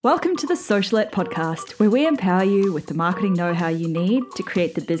Welcome to the Socialette podcast, where we empower you with the marketing know-how you need to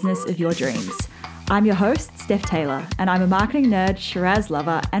create the business of your dreams. I'm your host, Steph Taylor, and I'm a marketing nerd, Shiraz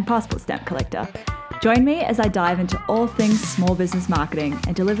lover, and passport stamp collector. Join me as I dive into all things small business marketing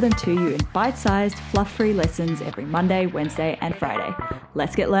and deliver them to you in bite-sized, fluff-free lessons every Monday, Wednesday, and Friday.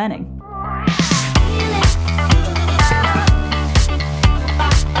 Let's get learning.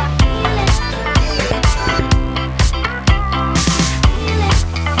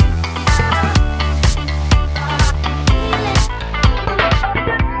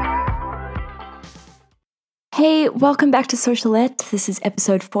 Hey, welcome back to Socialette. This is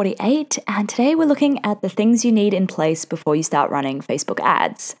episode 48, and today we're looking at the things you need in place before you start running Facebook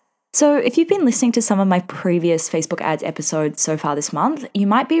ads. So if you've been listening to some of my previous Facebook ads episodes so far this month, you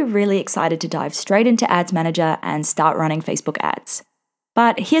might be really excited to dive straight into Ads Manager and start running Facebook ads.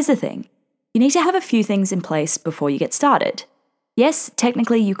 But here's the thing. You need to have a few things in place before you get started. Yes,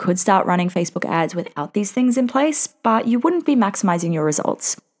 technically you could start running Facebook ads without these things in place, but you wouldn't be maximizing your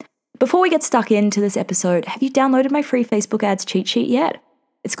results. Before we get stuck into this episode, have you downloaded my free Facebook ads cheat sheet yet?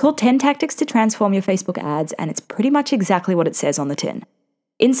 It's called 10 Tactics to Transform Your Facebook Ads, and it's pretty much exactly what it says on the tin.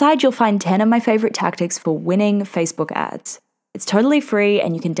 Inside, you'll find 10 of my favorite tactics for winning Facebook ads. It's totally free,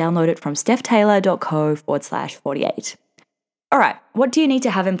 and you can download it from stephtaylor.co/48. All right, what do you need to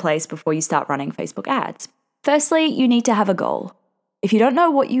have in place before you start running Facebook ads? Firstly, you need to have a goal. If you don't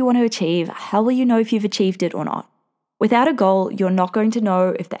know what you want to achieve, how will you know if you've achieved it or not? Without a goal, you're not going to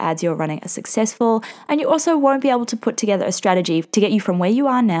know if the ads you're running are successful, and you also won't be able to put together a strategy to get you from where you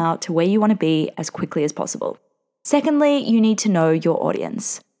are now to where you want to be as quickly as possible. Secondly, you need to know your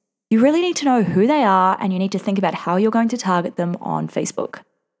audience. You really need to know who they are, and you need to think about how you're going to target them on Facebook.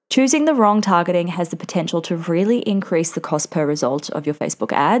 Choosing the wrong targeting has the potential to really increase the cost per result of your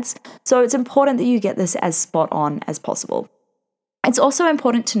Facebook ads, so it's important that you get this as spot on as possible. It's also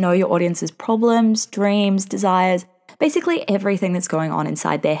important to know your audience's problems, dreams, desires, basically everything that's going on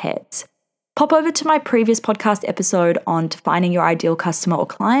inside their heads. Pop over to my previous podcast episode on defining your ideal customer or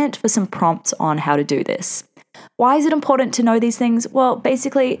client for some prompts on how to do this. Why is it important to know these things? Well,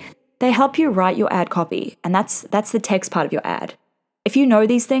 basically, they help you write your ad copy, and that's the text part of your ad. If you know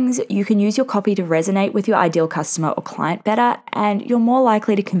these things, you can use your copy to resonate with your ideal customer or client better, and you're more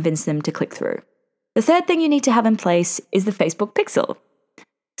likely to convince them to click through. The third thing you need to have in place is the Facebook Pixel.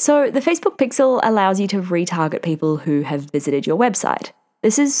 So the Facebook Pixel allows you to retarget people who have visited your website.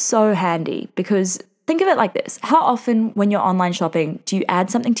 This is so handy because think of it like this. How often when you're online shopping do you add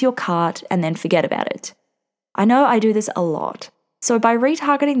something to your cart and then forget about it? I know I do this a lot. So by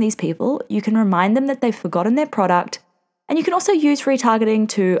retargeting these people, you can remind them that they've forgotten their product, and you can also use retargeting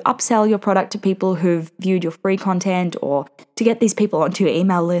to upsell your product to people who've viewed your free content or to get these people onto your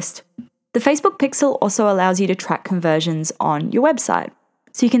email list. The Facebook Pixel also allows you to track conversions on your website.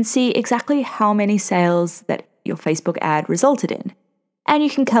 So you can see exactly how many sales that your Facebook ad resulted in. And you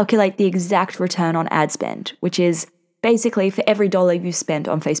can calculate the exact return on ad spend, which is basically for every dollar you spent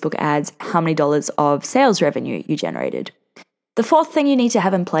on Facebook ads, how many dollars of sales revenue you generated. The fourth thing you need to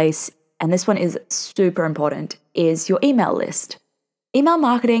have in place, and this one is super important, is your email list. Email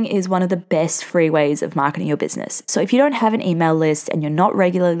marketing is one of the best free ways of marketing your business. So if you don't have an email list and you're not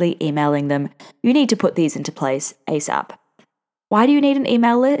regularly emailing them, you need to put these into place ASAP. Why do you need an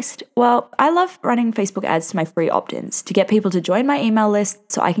email list? Well, I love running Facebook ads to my free opt-ins to get people to join my email list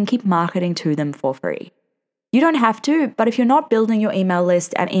so I can keep marketing to them for free. You don't have to, but if you're not building your email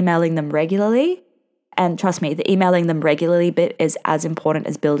list and emailing them regularly, and trust me, the emailing them regularly bit is as important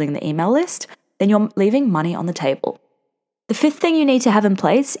as building the email list, then you're leaving money on the table. The fifth thing you need to have in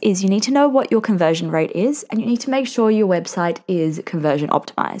place is you need to know what your conversion rate is, and you need to make sure your website is conversion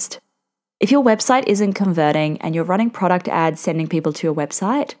optimized. If your website isn't converting and you're running product ads sending people to your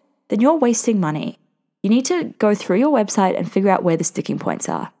website, then you're wasting money. You need to go through your website and figure out where the sticking points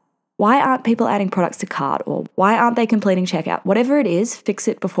are. Why aren't people adding products to cart, or why aren't they completing checkout? Whatever it is, fix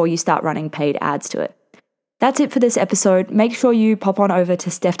it before you start running paid ads to it. That's it for this episode. Make sure you pop on over to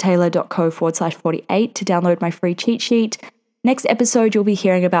stephtaylor.co/48 to download my free cheat sheet. Next episode, you'll be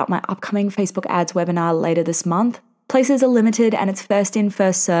hearing about my upcoming Facebook ads webinar later this month. Places are limited and it's first in,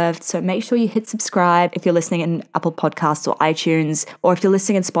 first served, so make sure you hit subscribe if you're listening in Apple Podcasts or iTunes, or if you're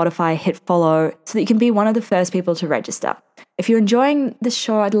listening in Spotify, hit follow so that you can be one of the first people to register. If you're enjoying this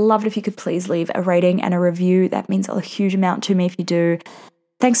show, I'd love it if you could please leave a rating and a review. That means a huge amount to me if you do.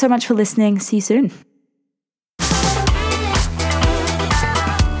 Thanks so much for listening. See you soon.